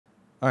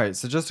Alright,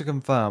 so just to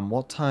confirm,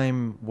 what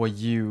time were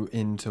you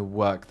into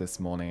work this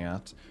morning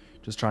at?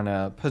 Just trying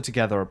to put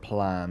together a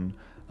plan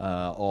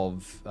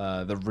of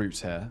the route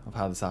here, of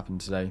how this happened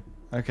today.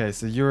 Okay,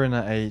 so you're in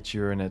at 8,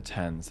 you're in at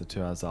 10, so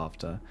 2 hours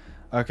after.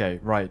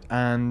 Okay, right,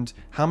 and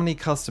how many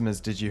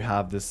customers did you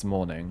have this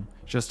morning?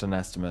 Just an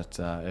estimate,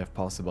 if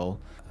possible.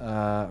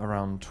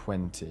 Around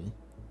 20.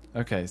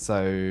 Okay,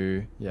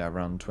 so, yeah,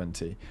 around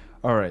 20.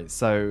 Alright,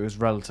 so it was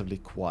relatively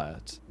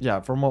quiet. Yeah,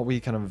 from what we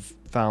kind of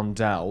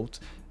found out,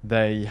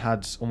 they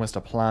had almost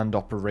a planned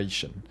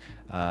operation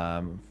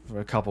for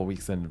a couple of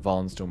weeks in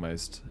advance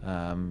almost,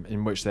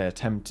 in which they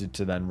attempted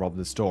to then rob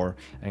the store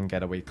and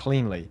get away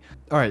cleanly.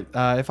 Alright,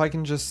 if I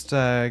can just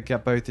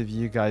get both of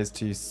you guys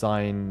to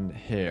sign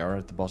here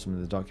at the bottom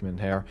of the document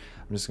here.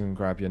 I'm just going to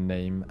grab your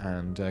name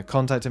and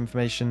contact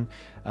information,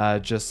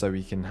 just so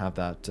we can have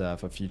that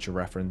for future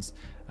reference.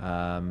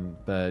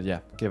 But yeah,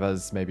 give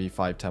us maybe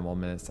 5-10 more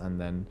minutes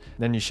and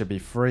then you should be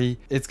free.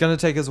 It's going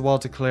to take us a while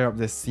to clear up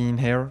this scene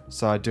here,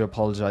 so I do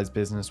apologize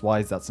business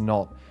wise. That's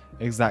not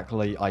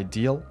exactly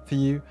ideal for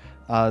you,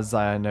 as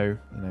I know,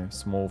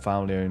 small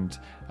family owned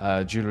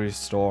jewelry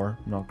store,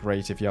 not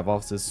great if you have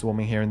officers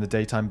swarming here in the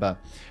daytime, but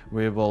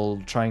we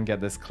will try and get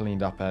this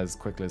cleaned up as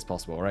quickly as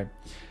possible. Right,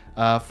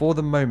 for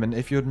the moment,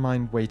 if you wouldn't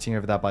mind waiting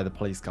over there by the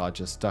police car,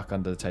 just duck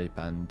under the tape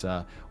and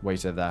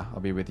wait over there. I'll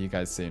be with you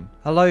guys soon.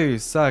 Hello,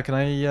 sir. Can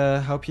I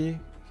help you?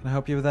 Can I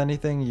help you with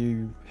anything?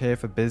 You here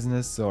for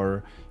business,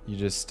 or you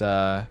just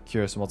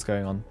curious on what's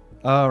going on?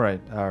 Alright,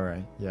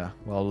 yeah.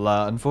 Well,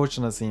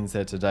 unfortunate scenes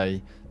here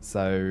today,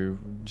 so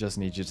just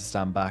need you to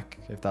stand back.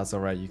 If that's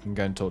alright, you can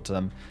go and talk to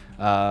them.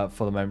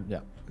 For the moment,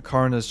 yeah. The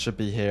coroners should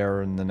be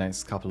here in the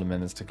next couple of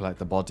minutes to collect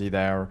the body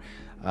there.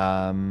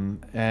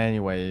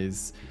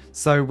 Anyways,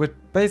 so we're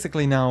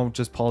basically now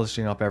just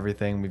polishing up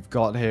everything we've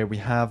got here. We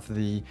have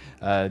the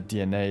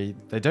DNA.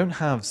 They don't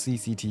have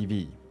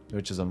CCTV,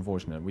 which is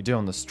unfortunate. We do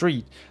on the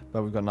street,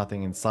 but we've got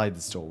nothing inside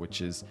the store, which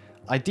is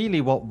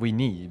ideally what we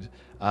need.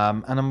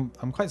 And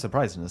I'm quite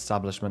surprised an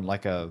establishment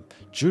like a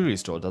jewelry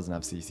store doesn't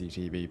have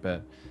CCTV,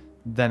 but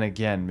then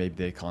again, maybe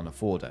they can't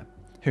afford it.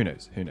 Who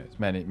knows? Who knows?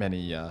 Many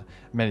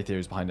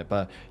theories behind it.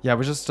 But yeah,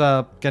 we're just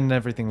getting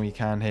everything we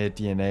can here.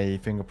 DNA,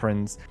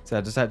 fingerprints. So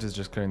yeah, detectives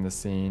just clearing the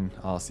scene.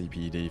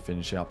 RCPD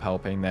finishing up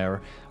helping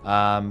there.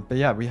 But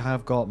yeah, we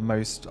have got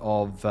most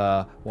of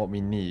what we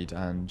need,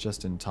 and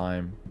just in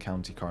time.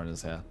 County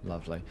coroners here.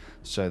 Lovely.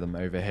 Show them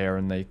over here,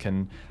 and they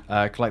can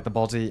collect the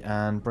body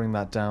and bring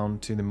that down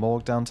to the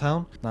morgue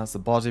downtown. That's the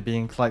body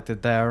being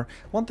collected there.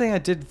 One thing I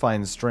did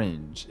find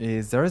strange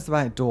is there is the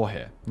back door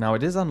here. Now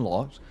it is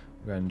unlocked.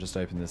 We're going to just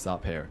open this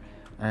up here,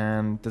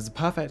 and there's a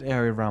perfect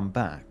area around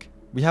back.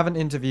 We haven't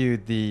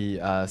interviewed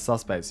the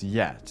suspects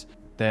yet.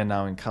 They're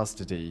now in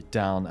custody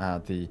down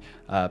at the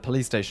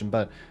police station,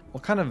 but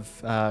what kind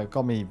of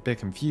got me a bit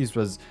confused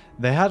was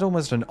they had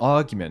almost an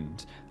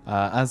argument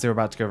as they were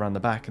about to go around the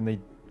back, and they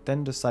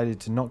then decided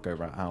to not go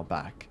out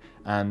back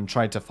and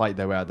tried to fight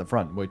their way out the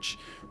front, which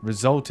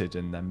resulted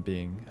in them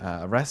being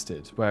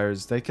arrested,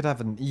 whereas they could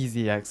have an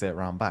easy exit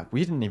around back.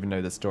 We didn't even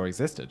know this store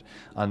existed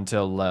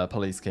until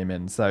police came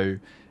in, so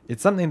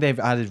it's something they've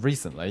added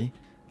recently.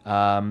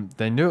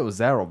 They knew it was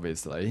there,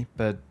 obviously,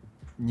 but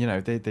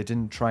they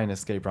didn't try and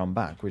escape around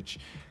back, which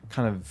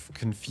kind of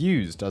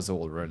confused us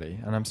all, really,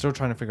 and I'm still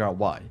trying to figure out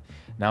why.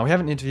 Now, we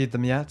haven't interviewed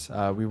them yet.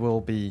 We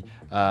will be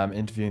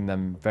interviewing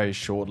them very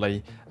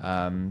shortly,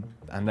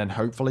 and then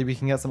hopefully we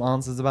can get some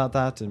answers about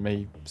that. It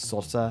may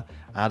sort of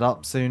add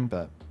up soon,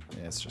 but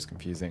yeah, it's just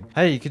confusing.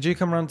 Hey, could you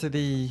come around to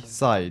the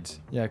side?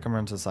 Yeah, come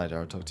around to the side.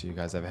 I'll talk to you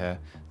guys over here,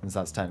 since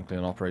that's technically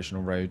an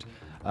operational road.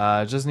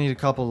 Just need a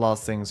couple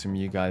last things from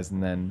you guys,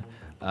 and then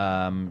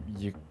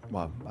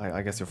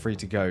I guess you're free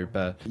to go.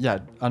 But yeah,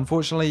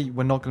 unfortunately,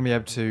 we're not going to be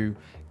able to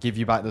give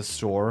you back the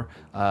store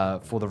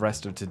for the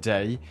rest of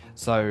today.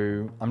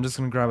 So I'm just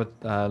going to grab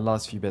a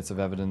last few bits of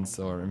evidence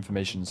or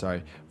information,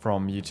 sorry,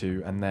 from you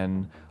two, and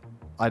then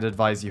I'd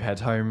advise you head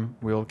home.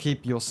 We'll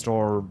keep your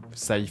store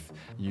safe.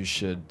 You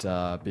should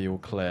be all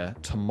clear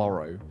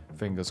tomorrow,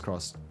 fingers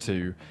crossed,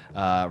 to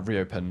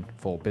reopen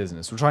for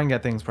business. We'll try and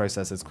get things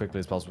processed as quickly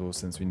as possible,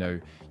 since we know,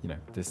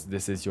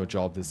 this is your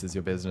job, this is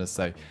your business.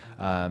 So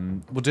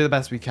we'll do the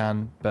best we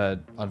can,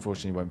 but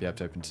unfortunately won't be able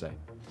to open today.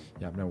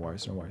 Yeah, no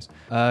worries, no worries.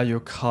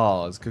 Your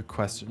cars, good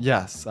question.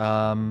 Yes,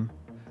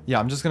 yeah,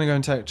 I'm just going to go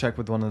and check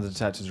with one of the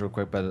detectives real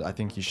quick, but I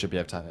think you should be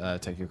able to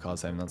take your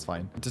cars home, that's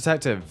fine.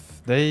 Detective,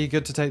 they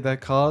good to take their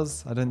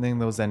cars? I don't think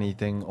there was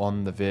anything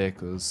on the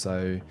vehicles,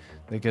 so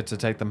they're good to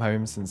take them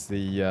home, since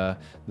the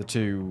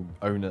two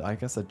owners, I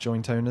guess they're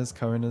joint owners,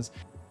 co-owners,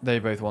 they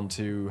both want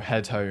to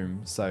head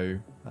home, so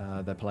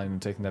they're planning on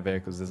taking their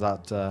vehicles. Is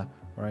that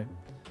right?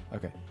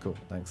 Okay, cool,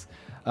 thanks.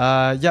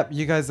 Yep,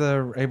 you guys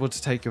are able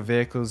to take your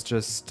vehicles.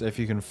 Just if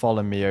you can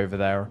follow me over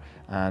there,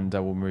 and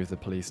we'll move the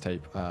police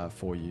tape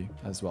for you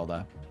as well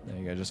there. There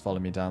you go, just follow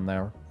me down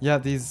there. Yeah,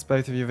 these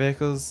both of your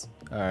vehicles.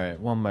 Alright,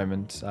 one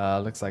moment.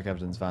 Looks like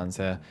evidence van's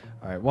here.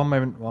 Alright, one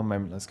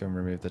moment. Let's go and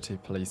remove the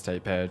police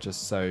tape here,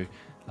 just so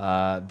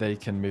they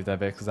can move their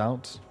vehicles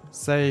out.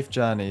 Safe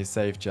journey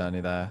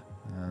there.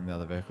 And the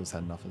other vehicle's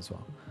heading off as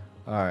well.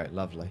 Alright,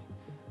 lovely.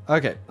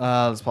 Okay,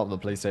 let's pop the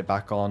police tape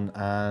back on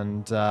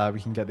and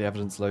we can get the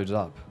evidence loaded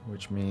up,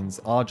 which means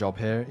our job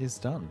here is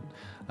done.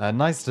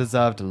 Nice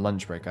deserved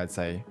lunch break, I'd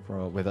say,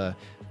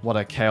 what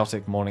a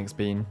chaotic morning's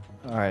been.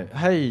 Alright,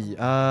 hey,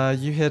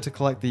 you here to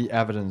collect the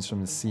evidence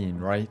from the scene,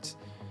 right?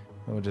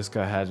 We'll just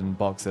go ahead and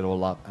box it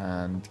all up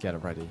and get it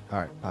ready.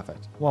 Alright,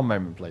 perfect. One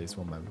moment, please,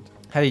 one moment.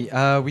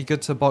 Hey, we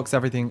good to box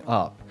everything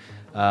up?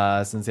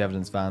 Since the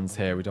evidence van's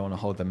here, we don't want to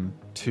hold them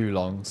too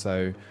long,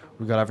 so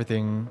we got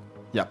everything.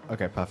 Yeah,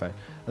 okay, perfect.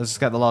 Let's just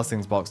get the last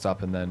things boxed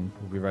up and then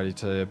we'll be ready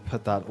to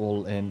put that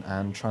all in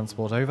and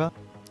transport over.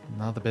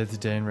 Another busy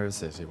day in River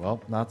City.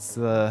 Well, that's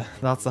a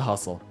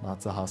hustle.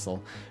 That's a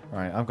hustle. All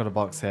right, I've got a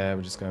box here.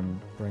 We're just going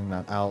to bring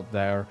that out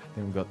there. I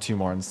think we've got 2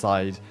 more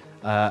inside.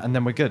 And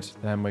then we're good.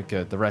 Then we're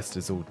good. The rest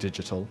is all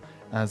digital,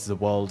 as the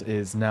world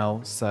is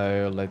now.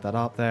 So load that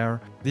up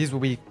there. These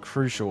will be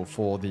crucial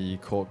for the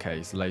court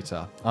case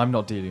later. I'm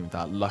not dealing with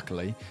that,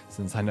 luckily,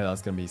 since I know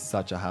that's going to be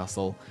such a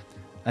hassle.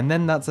 And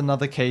then that's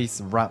another case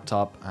wrapped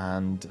up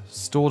and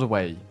stored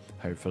away,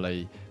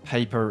 hopefully.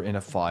 Paper in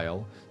a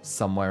file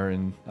somewhere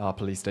in our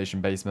police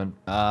station basement.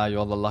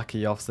 You're the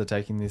lucky officer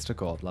taking these to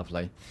court.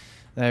 Lovely.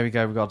 There we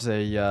go. We've got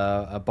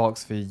a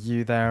box for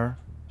you there.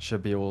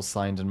 Should be all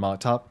signed and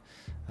marked up.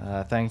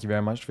 Thank you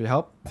very much for your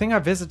help. I think I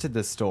visited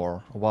this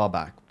store a while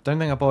back. Don't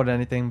think I bought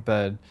anything,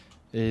 but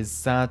it's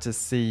sad to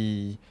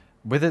see,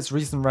 with its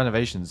recent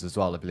renovations as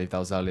well, I believe that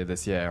was earlier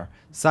this year,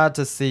 sad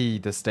to see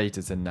the state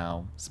it's in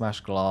now.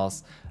 Smashed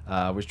glass,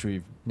 which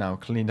we've now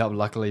cleaned up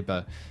luckily,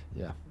 but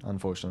yeah,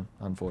 unfortunate.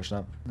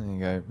 There you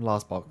go,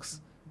 last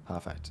box.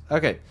 Perfect.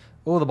 Okay,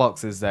 all the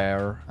boxes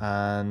there,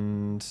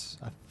 and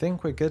I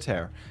think we're good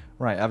here.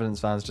 Right, evidence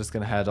van's just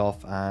going to head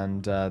off,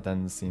 and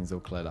then the scene's all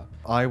cleared up.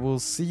 I will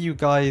see you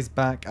guys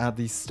back at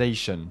the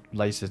station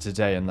later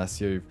today, unless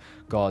you've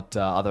got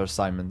other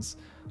assignments.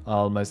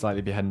 I'll most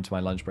likely be heading to my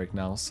lunch break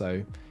now,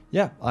 so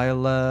yeah,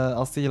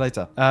 I'll see you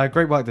later.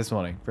 Great work this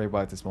morning. Great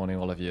work this morning,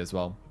 all of you as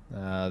well.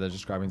 They're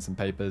just grabbing some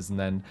papers, and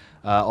then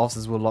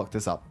officers will lock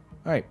this up.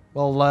 All right,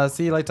 well,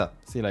 see you later.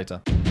 See you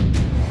later.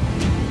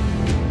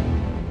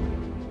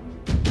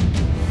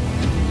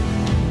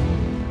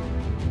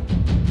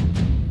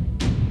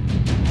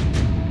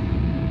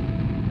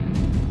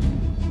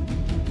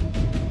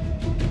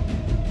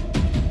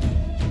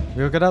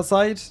 We all good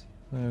outside?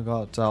 We've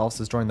got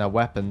officers drawing their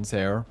weapons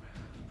here.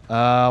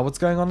 What's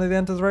going on at the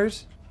end of the road?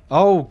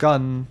 Oh,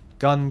 gun.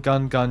 Gun.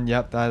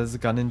 Yep, that is a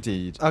gun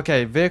indeed.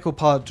 Okay, vehicle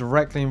parked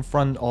directly in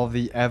front of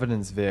the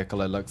evidence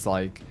vehicle, it looks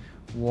like.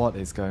 What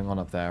is going on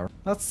up there?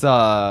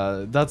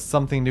 That's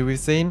something new we've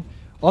seen.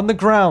 On the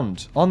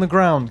ground. On the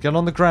ground. Get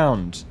on the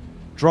ground.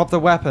 Drop the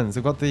weapons.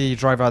 They've got the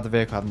driver out of the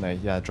vehicle, haven't they?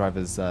 Yeah,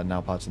 driver's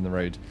now parked in the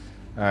road.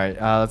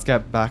 Alright, let's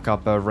get back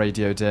up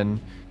radioed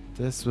in.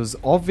 This was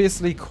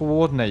obviously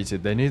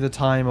coordinated. They knew the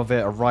time of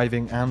it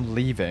arriving and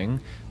leaving.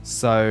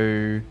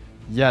 So,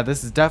 yeah,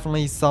 this is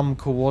definitely some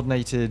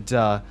coordinated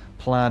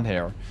plan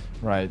here.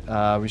 Right,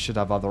 we should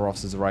have other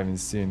officers arriving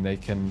soon. They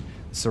can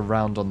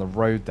surround on the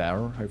road there,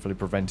 hopefully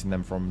preventing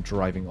them from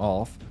driving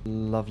off.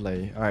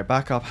 Lovely. All right,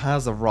 backup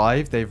has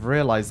arrived. They've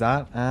realized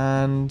that,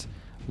 and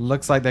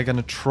looks like they're going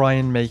to try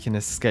and make an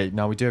escape.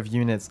 Now, we do have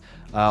units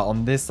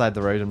on this side of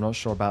the road. I'm not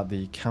sure about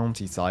the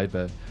county side,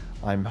 but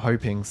I'm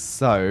hoping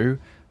so.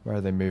 Where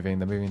are they moving?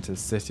 They're moving to the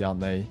city, aren't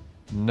they?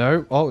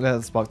 No. Oh,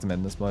 let's box them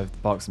in. Let's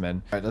box them in.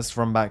 All right, let's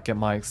run back, get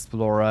my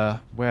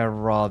Explorer.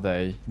 Where are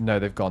they? No,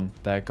 they've gone.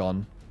 They're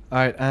gone. All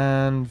right,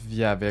 and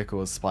yeah, vehicle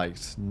was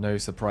spiked. No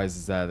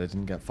surprises there. They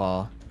didn't get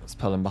far. Let's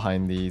pull in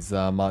behind these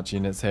march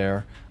units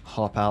here.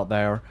 Hop out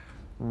there.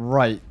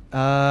 Right.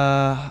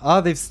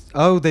 They've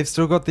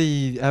still got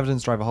the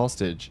evidence driver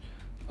hostage.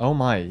 Oh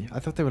my. I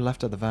thought they were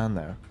left at the van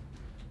there.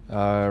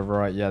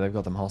 Right. Yeah, they've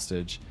got them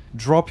hostage.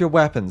 Drop your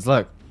weapons.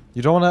 Look.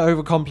 You don't want to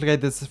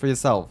overcomplicate this for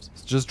yourselves.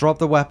 Just drop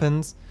the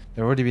weapons.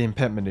 They're already being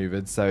pit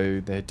maneuvered,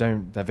 so their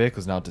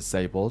vehicle's now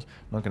disabled.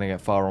 Not going to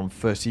get far on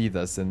foot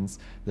either, since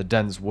the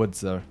dense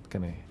woods are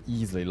going to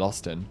easily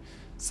lost in.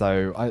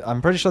 So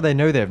I'm pretty sure they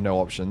know they have no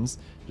options.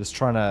 Just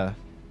trying to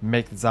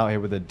make this out here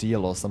with a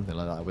deal or something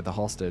like that with the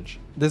hostage.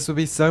 This would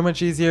be so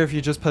much easier if you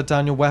just put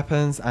down your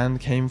weapons and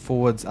came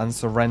forwards and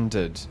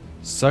surrendered.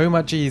 So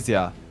much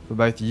easier. For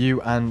both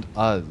you and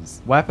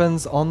us.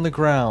 Weapons on the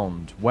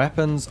ground.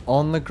 Weapons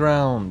on the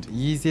ground.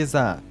 Easy as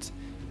that.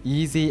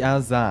 Easy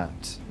as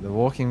that. They're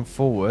walking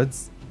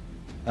forwards.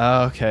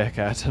 Okay.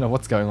 I don't know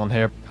what's going on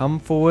here. Come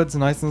forwards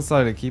nice and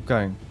slowly. Keep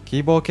going.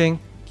 Keep walking.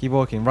 Keep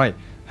walking. Right.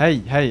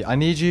 Hey, I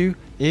need you.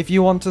 If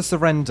you want to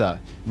surrender,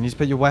 you need to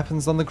put your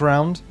weapons on the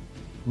ground.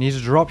 You need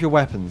to drop your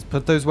weapons.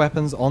 Put those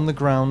weapons on the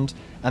ground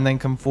and then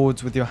come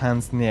forwards with your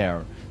hands in the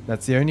air.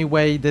 That's the only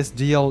way this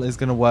deal is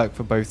going to work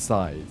for both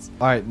sides.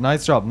 Alright,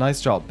 nice job.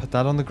 Put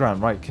that on the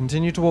ground. Right,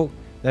 continue to walk.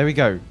 There we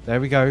go.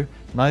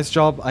 Nice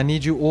job. I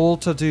need you all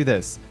to do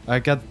this.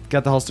 Get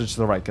the hostage to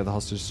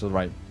the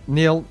right.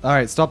 Kneel.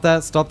 Alright, stop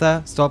there.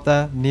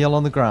 Kneel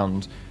on the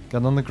ground.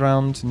 Get on the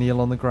ground.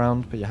 Kneel on the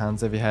ground. Put your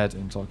hands over your head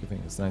and talk your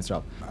fingers. Nice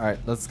job. Alright,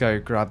 let's go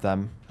grab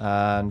them.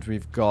 And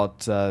we've got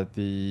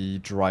the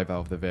driver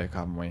of the vehicle,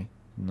 haven't we?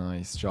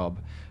 Nice job.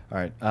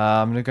 Alright,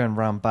 I'm going to go and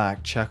round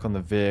back, check on the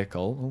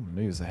vehicle. Oh,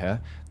 news are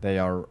here. They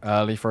are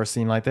early for a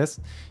scene like this.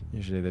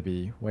 Usually they'd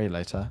be way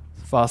later.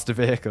 Faster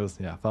vehicles.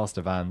 Yeah,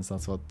 faster vans.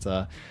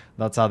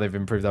 That's how they've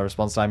improved their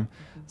response time.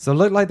 So it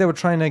looked like they were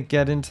trying to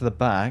get into the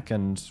back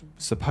and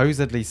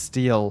supposedly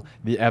steal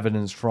the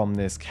evidence from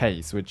this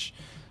case, which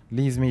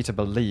leads me to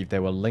believe they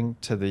were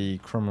linked to the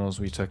criminals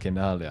we took in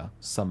earlier,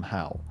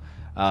 somehow.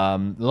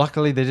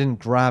 Luckily, they didn't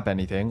grab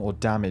anything or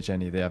damage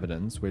any of the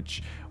evidence,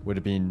 which would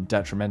have been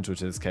detrimental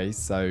to this case.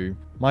 So,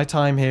 my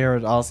time here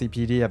at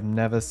RCPD, I've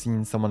never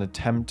seen someone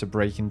attempt to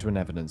break into an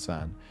evidence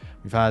van.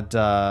 We've had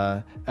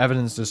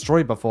evidence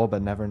destroyed before,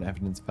 but never an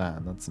evidence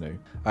van. That's new.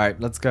 Alright,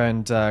 let's go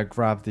and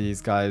grab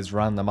these guys,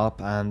 round them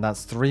up, and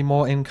that's 3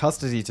 more in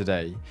custody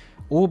today.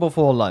 All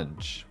before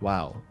lunch.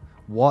 Wow.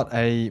 What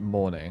a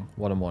morning.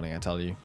 What a morning, I tell you.